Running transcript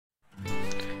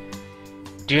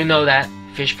Do you know that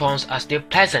fish ponds are still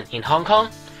present in Hong Kong?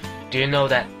 Do you know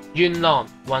that Yunnan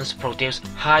once produced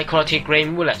high-quality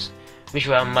grain mullets, which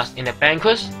were a must in the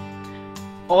banquets?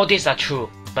 All these are true,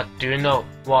 but do you know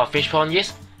what a fish pond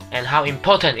is and how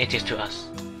important it is to us?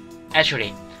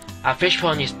 Actually, a fish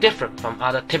pond is different from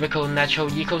other typical natural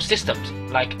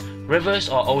ecosystems like rivers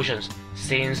or oceans,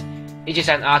 since it is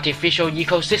an artificial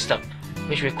ecosystem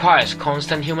which requires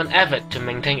constant human effort to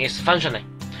maintain its functioning.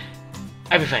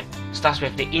 Everything starts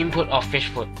with the input of fish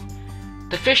food.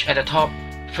 The fish at the top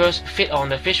first feed on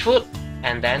the fish food,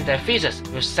 and then their feces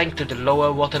will sink to the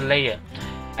lower water layer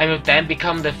and will then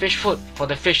become the fish food for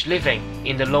the fish living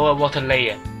in the lower water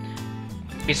layer.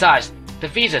 Besides, the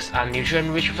feces are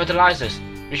nutrient-rich fertilizers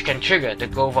which can trigger the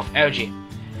growth of algae.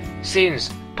 Since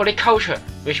polyculture,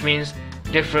 which means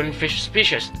different fish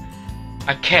species,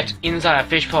 are kept inside a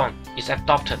fish pond, is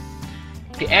adopted,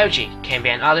 the algae can be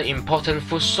another important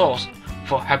food source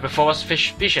for herbivorous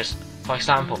fish species, for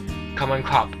example, common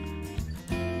crab.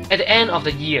 At the end of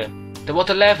the year, the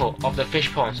water level of the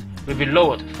fish ponds will be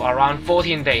lowered for around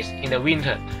 14 days in the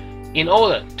winter in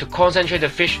order to concentrate the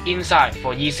fish inside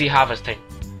for easy harvesting.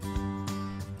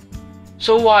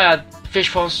 So why are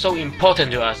fish ponds so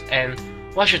important to us, and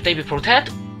why should they be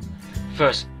protected?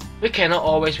 First, we cannot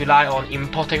always rely on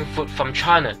importing food from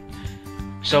China,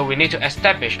 so we need to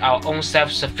establish our own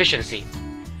self-sufficiency.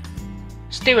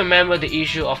 Still remember the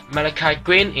issue of malachite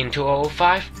green in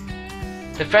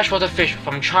 2005? The freshwater fish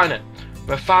from China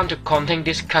were found to contain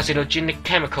this carcinogenic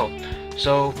chemical,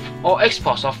 so all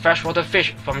exports of freshwater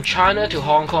fish from China to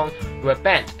Hong Kong were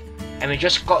banned, and we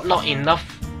just got not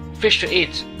enough fish to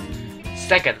eat.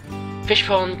 Second, fish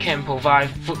pond can provide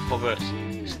food for birds.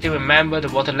 Still remember the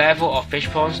water level of fish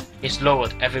ponds is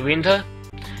lowered every winter?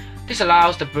 This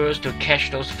allows the birds to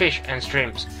catch those fish and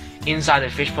shrimps inside the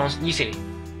fish ponds easily.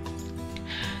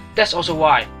 That's also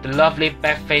why the lovely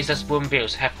back-faced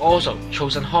spoonbills have also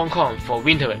chosen Hong Kong for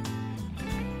wintering.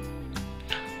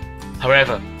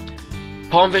 However,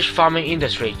 pondfish farming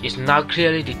industry is now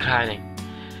clearly declining.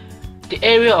 The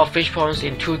area of fish ponds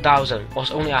in 2000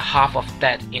 was only a half of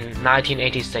that in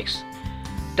 1986.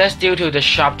 That's due to the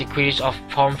sharp decrease of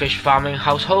pondfish farming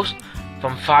households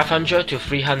from 500 to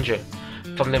 300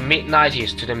 from the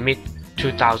mid-90s to the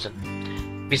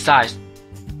mid-2000s. Besides,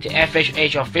 the average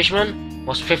age of fishermen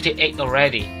was 58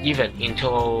 already, even in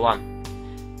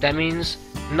 2001. That means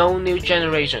no new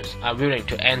generations are willing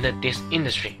to enter this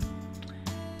industry.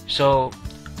 So,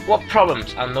 what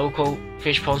problems are local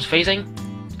fish ponds facing?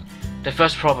 The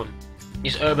first problem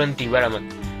is urban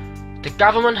development. The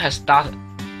government has started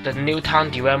the New Town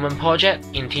Development Project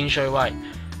in Tin Shui Wai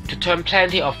to turn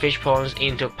plenty of fish ponds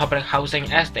into public housing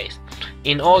estates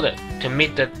in order to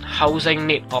meet the housing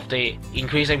need of the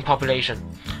increasing population.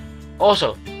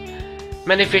 Also,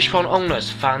 many fish pond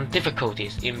owners found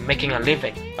difficulties in making a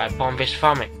living by pondfish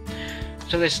farming,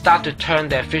 so they start to turn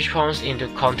their fish ponds into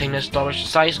container storage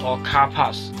sites or car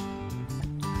parks.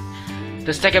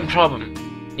 The second problem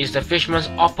is the fisherman's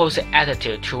opposite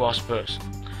attitude towards birds.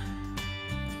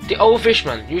 The old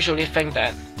fishermen usually think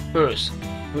that birds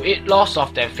will eat lots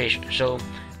of their fish, so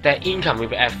their income will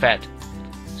be affected.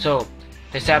 So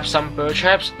they set up some bird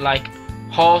traps like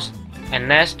holes and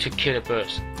nests to kill the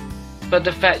birds. But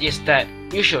the fact is that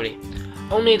usually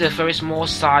only the very small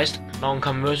sized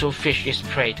non-commercial fish is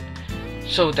preyed,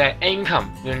 so their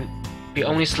income will be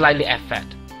only slightly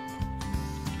affected.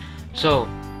 So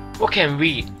what can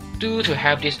we do to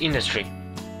help this industry?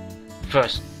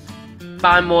 First,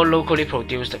 buy more locally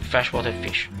produced freshwater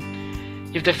fish.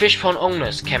 If the fish pond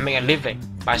owners can make a living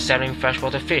by selling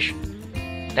freshwater fish,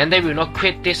 then they will not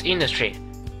quit this industry,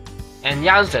 and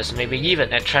youngsters may be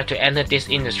even attracted to enter this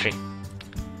industry.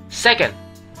 Second,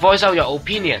 voice out your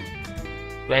opinion.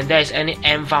 When there is any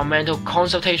environmental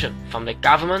consultation from the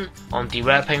government on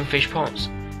developing fish ponds,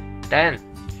 then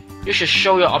you should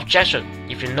show your objection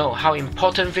if you know how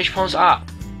important fish ponds are.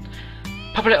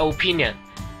 Public opinion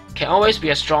can always be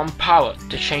a strong power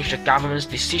to change the government's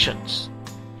decisions.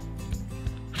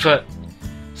 Third,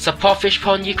 support fish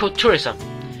pond ecotourism.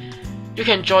 You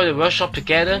can join the workshop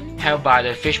together held by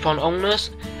the fish pond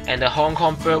owners and the Hong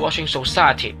Kong Birdwatching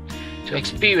Society to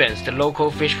experience the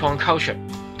local fish pond culture.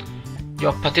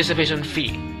 Your participation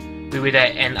fee will be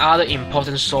another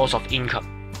important source of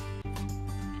income.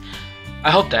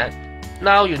 I hope that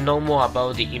now you know more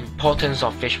about the importance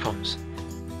of fish ponds,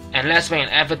 and let's make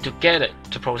an effort together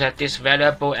to protect these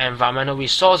valuable environmental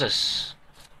resources.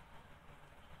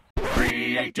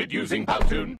 Created using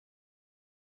Powtoon.